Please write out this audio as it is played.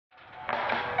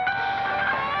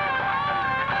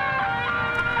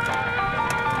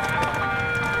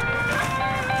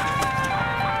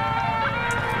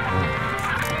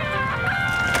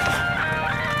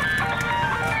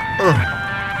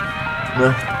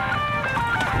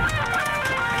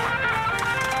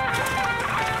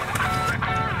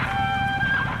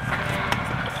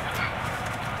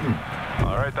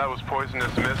That was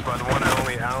Poisonous Mist by the one and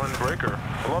only Alan Breaker.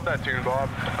 I love that tune, Bob.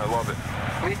 I love it.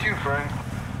 Me too, friend.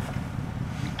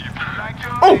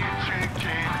 Oh!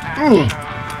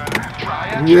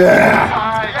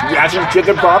 Yeah! Got some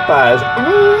chicken pot pies.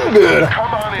 Good.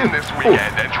 Come on in this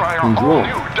weekend and try our all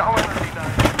new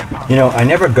 $1.99. You know, I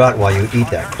never got why you eat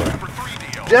that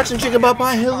crap. Jackson Chicken Pot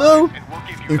Pie, hello?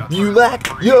 If you like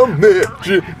your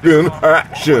Mexican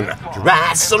action,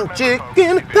 try some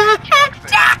chicken pie.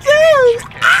 Jackson!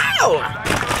 Ow!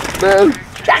 Man,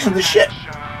 Jackson's the shit.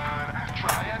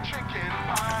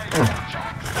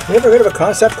 You ever heard of a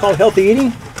concept called healthy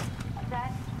eating?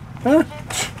 Huh?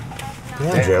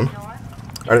 Yeah, Jim.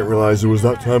 I didn't realize it was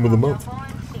that time of the month.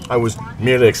 I was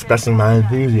merely expressing my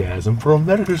enthusiasm for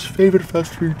America's favorite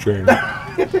fast food chain.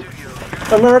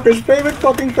 America's favorite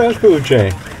fucking fast food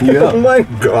chain. Yeah. Oh my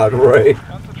God, Ray.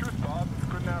 That's the truth, Bob.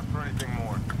 Couldn't ask for anything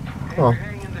more. Well,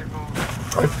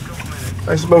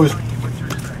 I suppose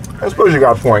you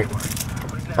got a point.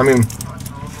 I mean,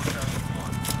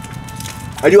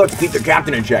 I do have to keep the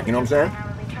captain in check, you know what I'm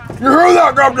saying? You hear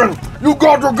that, Captain? You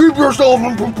got to keep yourself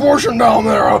in proportion down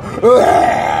there.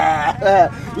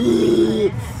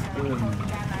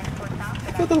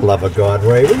 For the love of God,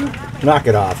 Ray, will you knock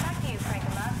it off?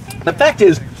 The fact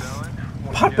is,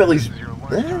 potbellies,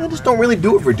 they just don't really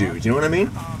do it for dudes, you know what I mean?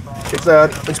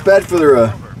 It's bad for their,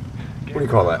 what do you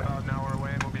call that?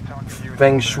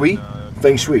 Feng shui?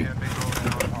 Feng shui.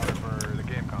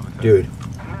 Dude,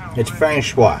 it's feng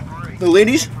shui. The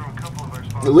ladies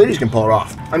can pull it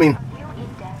off. I mean,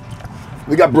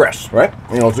 they got breasts, right?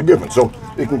 You know, it's a given. So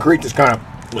they can create this kind of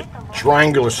like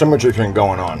triangular symmetry thing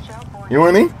going on. You know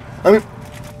what I mean? I mean,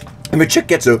 if a chick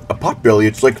gets a potbelly,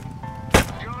 it's like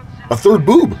a third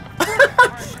boob.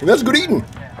 And that's good eating.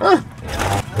 Huh?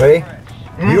 Ray,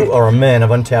 you are a man of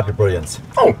untapped brilliance.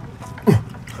 Oh.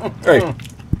 Hey.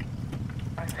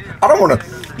 I don't want to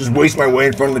just waste my way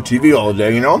in front of the TV all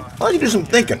day, you know? I like to do some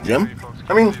thinking, Jim.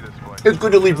 I mean, it's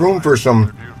good to leave room for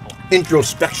some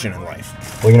introspection in life.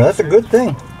 Well, you know, that's a good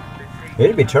thing.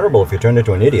 It'd be terrible if you turned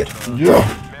into an idiot. Yeah.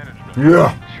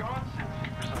 Yeah.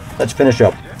 Let's finish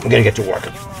up. I'm gonna get to work.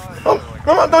 Oh,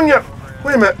 I'm not done yet.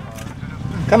 Wait a minute.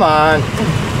 Come on.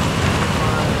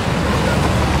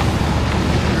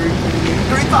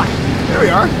 3 o'clock. There we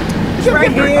are. It's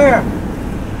right here.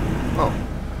 Oh.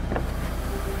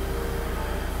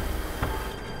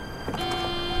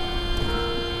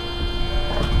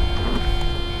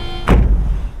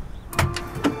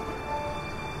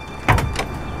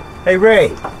 Hey, Ray,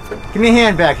 give me a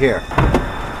hand back here.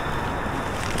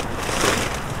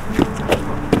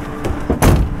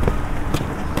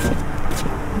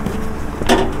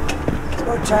 It's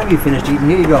about time you finished eating.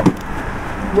 Here you go.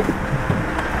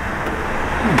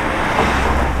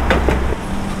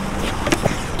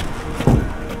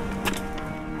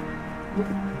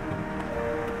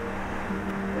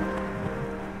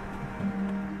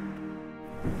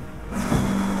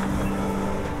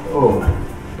 Oh,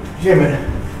 Jim,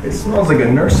 it smells like a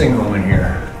nursing home in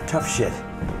here. Tough shit.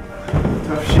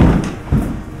 Tough shit.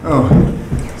 Oh,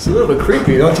 it's a little bit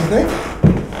creepy, don't you think?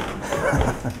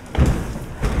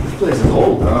 This place is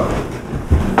old, huh?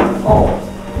 Oh,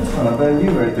 that's not a bad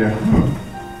view right there.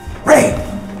 Ray!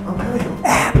 Okay.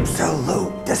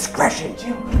 Absolute discretion,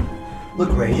 Jim.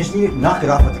 Look, Ray, you just need to knock it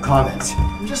off with the comments.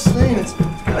 I'm just saying, it's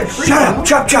kind of creepy. Shut up!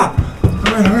 Chop, chop!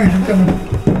 All right, I'm coming.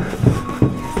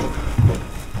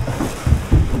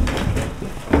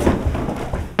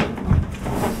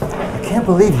 I can't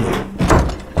believe you.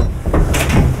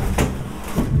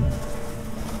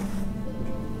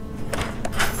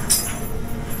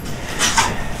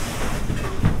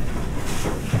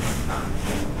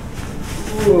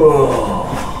 Whoa.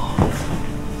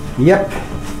 Yep.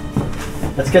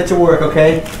 Let's get to work,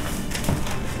 okay?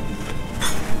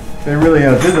 They really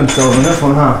outdid themselves in this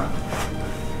one, huh?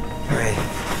 All right.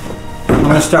 I'm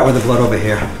gonna start with the blood over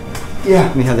here. Yeah.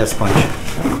 Let me have that sponge.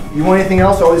 You want anything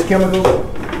else? All these chemicals?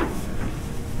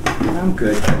 I'm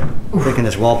good. I'm thinking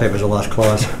this wallpaper's a lost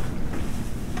cause.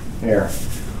 Here.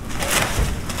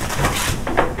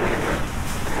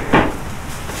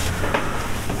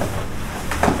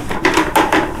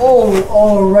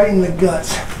 Oh, right in the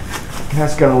guts.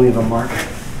 That's gonna leave a mark.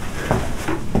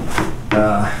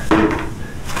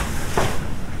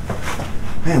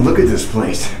 Man, look at this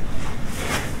place.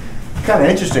 Kind of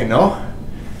interesting, no?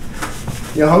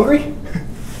 You hungry?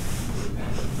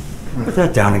 Put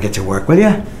that down and get to work, will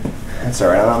ya? That's all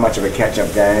right. I'm not much of a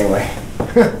catch-up guy anyway.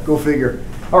 Go figure.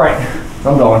 All right,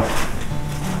 I'm going.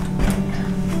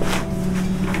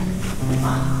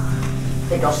 I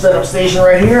think I'll set up station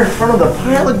right here in front of the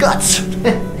pile of guts.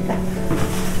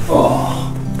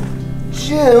 Oh,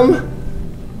 Jim,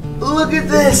 Look at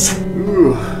this.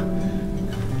 Ooh.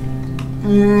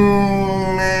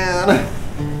 Man.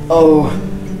 Oh.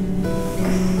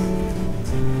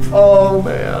 Oh,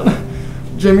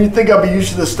 man. Jim, you'd think I'd be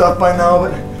used to this stuff by now,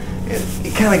 but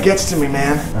it kind of gets to me,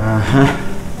 man. Uh-huh.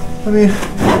 I mean,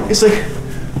 it's like,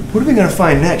 what are we gonna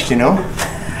find next, you know?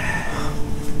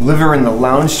 Liver in the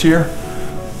lounge chair?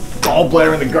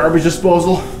 Gallbladder in the garbage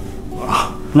disposal?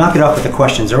 Knock it off with the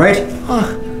questions, all right?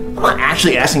 I'm not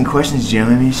actually asking questions, Jim.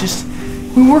 I mean, it's just,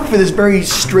 we work for this very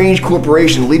strange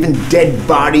corporation, leaving dead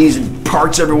bodies and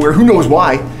parts everywhere. Who knows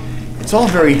why? It's all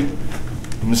very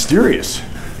mysterious.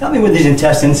 Help me with these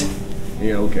intestines.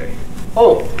 Yeah, okay.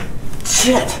 Oh,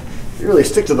 shit. You really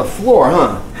stick to the floor,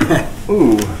 huh?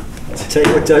 Ooh. I'll tell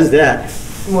you what does that.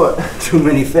 What? Too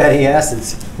many fatty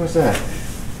acids. What's that?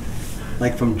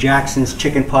 Like from Jackson's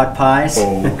chicken pot pies.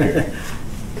 Oh, okay.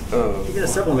 You gotta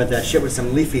supplement that shit with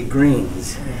some leafy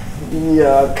greens.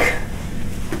 Yuck.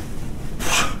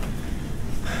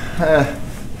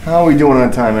 How are we doing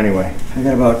on time anyway? I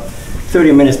got about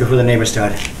 30 minutes before the neighbors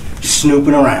start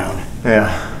snooping around.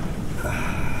 Yeah.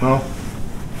 Well,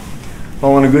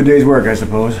 all in a good day's work, I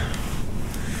suppose.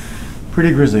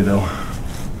 Pretty grisly, though.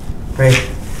 Ray,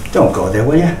 don't go there,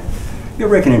 will you? You're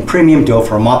raking in premium dough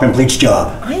for a mop and bleach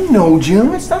job. I know,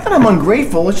 Jim. It's not that I'm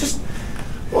ungrateful. It's just,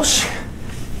 well,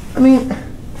 I mean,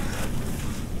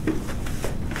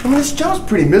 this job's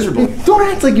pretty miserable. Don't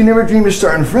act like you never dreamed of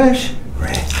starting fresh.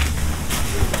 Ray,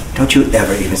 don't you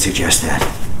ever even suggest that.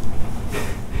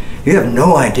 You have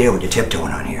no idea what you're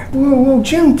tiptoeing on here. Whoa,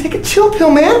 Jim, take a chill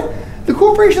pill, man. The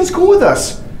corporation's cool with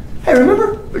us. Hey,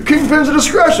 remember? The kingpin's of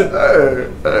discretion.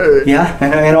 Hey. Yeah,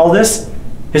 and all this?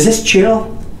 Is this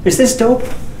chill? Is this dope?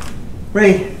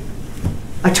 Ray,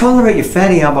 I tolerate your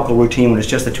fatty arbuckle routine when it's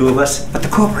just the two of us, but the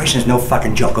corporation is no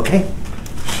fucking joke, okay?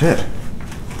 Shit.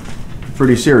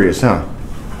 Pretty serious, huh?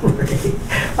 Ray,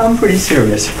 I'm pretty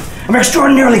serious. I'm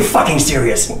extraordinarily fucking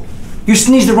serious. You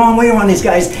sneeze the wrong way around these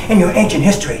guys in your ancient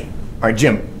history. All right,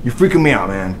 Jim, you're freaking me out,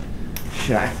 man.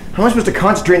 Shit, how am I supposed to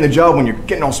concentrate on the job when you're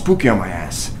getting all spooky on my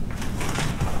ass?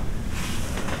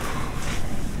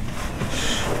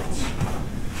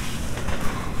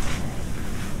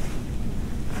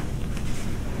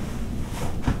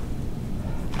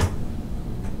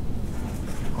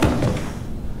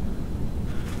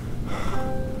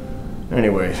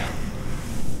 Anyways,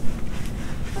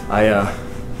 I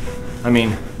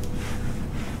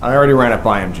already ran it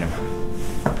by him, Jim.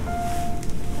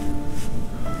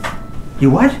 You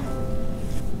what?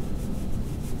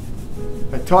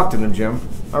 I talked to them, Jim,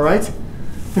 all right?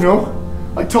 You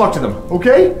know, I talked to them,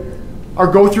 okay? Our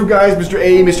go-through guys, Mr.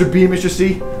 A, Mr. B, Mr.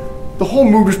 C, the whole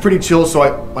mood was pretty chill, so I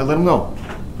let them know.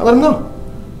 I let them know.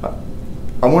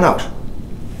 I went out.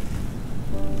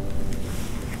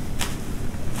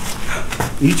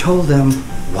 You told them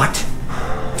what?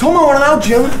 Told them I wanted out,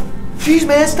 Jim. Jeez,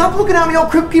 man, stop looking at me all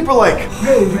crypt keeper like.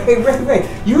 Ray.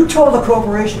 You told the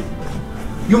corporation.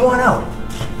 You want out.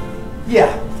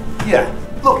 Yeah.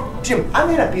 Look, Jim, I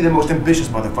may not be the most ambitious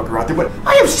motherfucker out there, but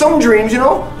I have some dreams, you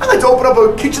know? I'd like to open up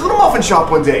a kitchen little muffin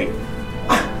shop one day.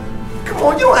 Come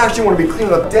on, you don't actually want to be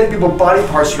cleaning up dead people's body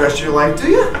parts the rest of your life, do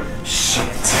you? Shit.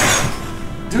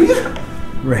 Do you?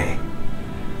 Ray.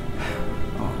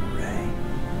 Oh, Ray.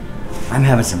 I'm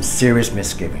having some serious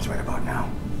misgivings right about now.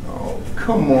 Oh,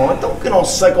 come on. Don't get all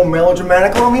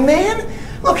psycho-melodramatic on me, man.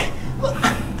 Look,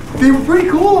 they were pretty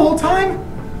cool the whole time.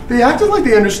 They acted like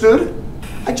they understood.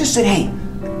 I just said, hey,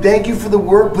 thank you for the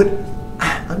work, but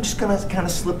I'm just gonna kind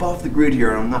of slip off the grid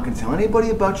here, and I'm not gonna tell anybody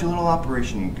about your little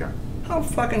operation you got. How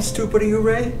fucking stupid are you,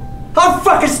 Ray? How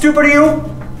fucking stupid are you?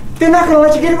 They're not gonna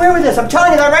let you get away with this. I'm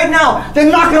telling you that right now.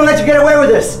 They're not gonna let you get away with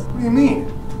this. What do you mean?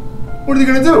 What are they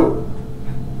gonna do?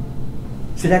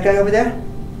 See that guy over there?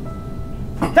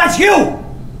 That's you!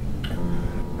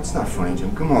 That's not funny,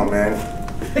 Jim. Come on, man.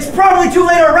 It's probably too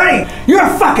late already. You're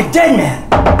a fucking dead man.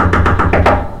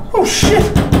 Oh, shit!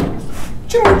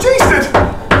 Jim, you chased it!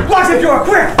 Lock the door,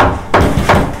 quick!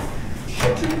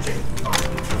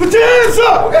 Put your hands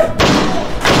up! Okay?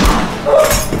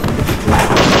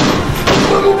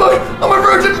 I'm a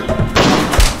virgin!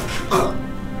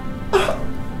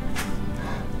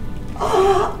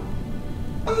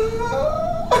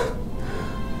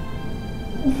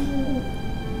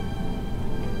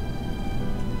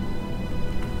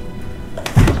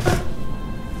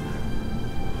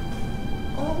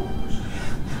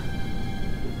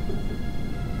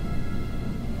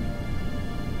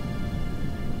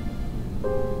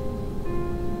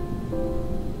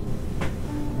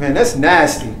 Man, that's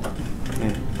nasty.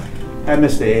 Have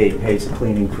Mr. A pays the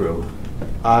cleaning crew.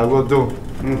 Will do.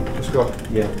 Let's go.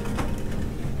 Yeah.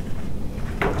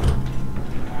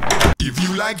 If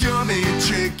you like yummy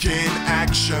chicken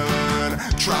action,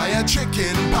 try a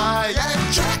chicken pie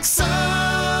at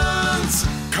Jackson's.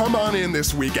 Come on in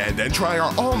this weekend and try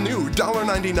our all-new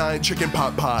 $1.99 chicken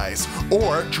pot pies.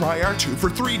 Or try our 2 for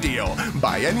 $3 deal.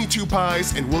 Buy any 2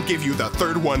 pies and we'll give you the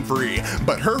 3rd one free.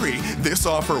 But hurry, this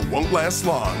offer won't last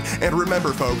long. And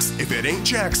remember folks, if it ain't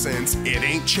Jackson's, it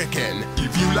ain't chicken.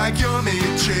 If you like yummy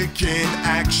chicken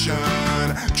action,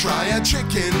 try a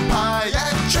chicken pie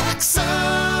at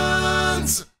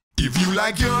Jackson's. If you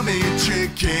like yummy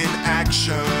chicken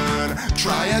action,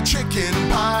 try a chicken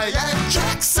pie at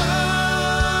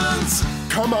Jackson's.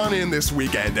 Come on in this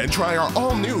weekend and try our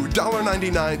all-new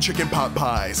 $1.99 chicken pot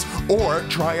pies. Or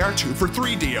try our 2 for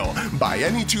 $3 deal. Buy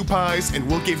any 2 pies and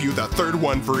we'll give you the 3rd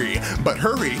one free. But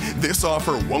hurry, this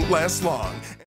offer won't last long.